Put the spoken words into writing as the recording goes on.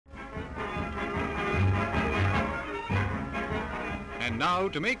now,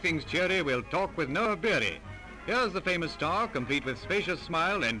 to make things cheery, we'll talk with Noah Beery. Here's the famous star, complete with spacious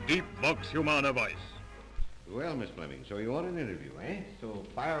smile and deep vox humana voice. Well, Miss Fleming, so you want an interview, eh? So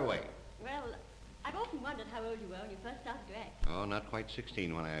fire away. Well, I've often wondered how old you were when you first started to act. Oh, not quite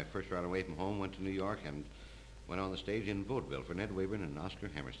 16 when I first ran away from home, went to New York, and went on the stage in Vaudeville for Ned Wayburn and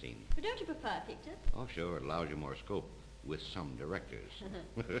Oscar Hammerstein. But don't you prefer pictures? Oh, sure, it allows you more scope with some directors.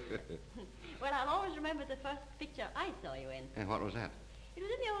 Well, I'll always remember the first picture I saw you in. And what was that? It was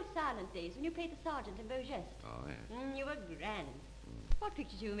in the old silent days when you played the sergeant in Beaugest. Oh, yeah. You were grand. What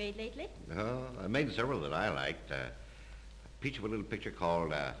pictures have you made lately? Oh, I made several that I liked. A peach of a little picture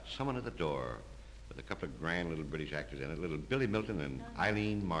called Someone at the Door, with a couple of grand little British actors in it, little Billy Milton and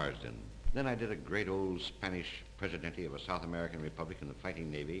Eileen Marsden. Then I did a great old Spanish presidente of a South American republic in the fighting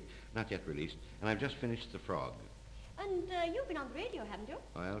navy, not yet released, and I've just finished The Frog. And you've been on the radio, haven't you?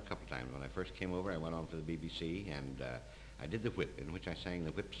 Well, a couple times. When I first came over, I went on for the BBC, and I did The Whip, in which I sang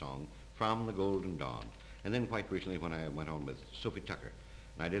the Whip song, From the Golden Dawn. And then quite recently when I went on with Sophie Tucker,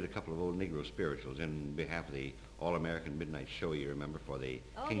 and I did a couple of old Negro spirituals in behalf of the All-American Midnight Show, you remember, for the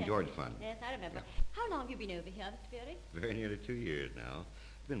King George Fund. Yes, I remember. Yeah. How long have you been over here, Mr. Beery? Very nearly 2 years now.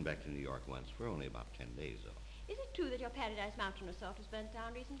 Been back to New York once for only about 10 days, though. Is it true that your Paradise Mountain resort was burnt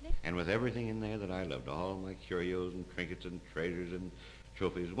down recently? And with everything in there that I loved, all my curios and trinkets and treasures and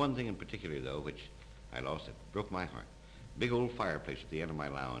trophies, one thing in particular, though, which I lost, it broke my heart. Big old fireplace at the end of my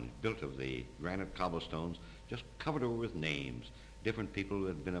lounge, built of the granite cobblestones, just covered over with names. Different people who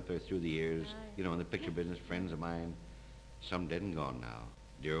had been up there through the years, you know, in the picture business, friends of mine. Some dead and gone now.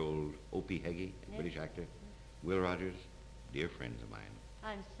 Dear old Opie Heggie, British actor. Will Rogers, dear friends of mine.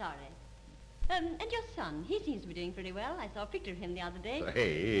 I'm sorry. And your son, he seems to be doing pretty well. I saw a picture of him the other day.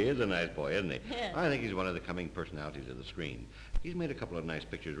 Hey, he is a nice boy, isn't he? Yeah. I think he's one of the coming personalities of the screen. He's made a couple of nice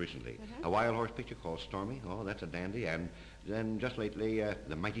pictures recently. A wild horse picture called Stormy. Oh, that's a dandy. And then just lately,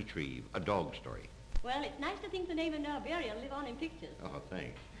 The Mighty Tree, a dog story. Well, it's nice to think the name of Noah Beery will live on in pictures. Oh,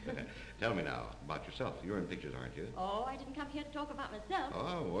 thanks. Tell me now about yourself. You're in pictures, aren't you? Oh, I didn't come here to talk about myself.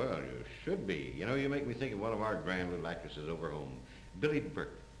 Oh, well, you should be. You know, you make me think of one of our grand little actresses over home, Billie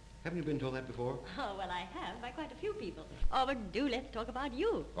Burke. Haven't you been told that before? Oh, well, I have, by quite a few people. Oh, but do let's talk about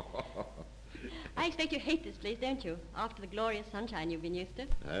you. I expect you hate this place, don't you? After the glorious sunshine you've been used to.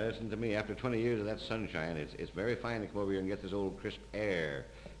 Listen to me. After 20 years of that sunshine, it's very fine to come over here and get this old crisp air.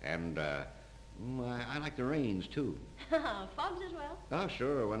 And, I like the rains, too. Fogs as well? Oh,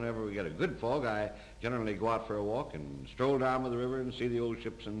 sure. Whenever we get a good fog, I generally go out for a walk and stroll down by the river and see the old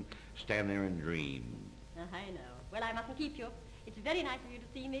ships and stand there and dream. I know. Well, I mustn't keep you. It's very nice of you to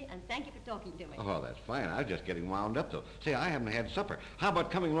see me, and thank you for talking to me. Oh, that's fine. I was just getting wound up, though. Say, I haven't had supper. How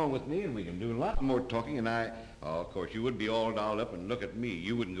about coming along with me, and we can do a lot more talking, and Oh, of course, you would be all dolled up, and look at me.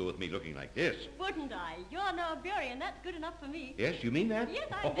 You wouldn't go with me looking like this. Wouldn't I? You're Noah Beery, and that's good enough for me. Yes, you mean that? Yes,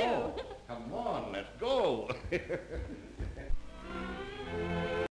 I do. Come on, let's go.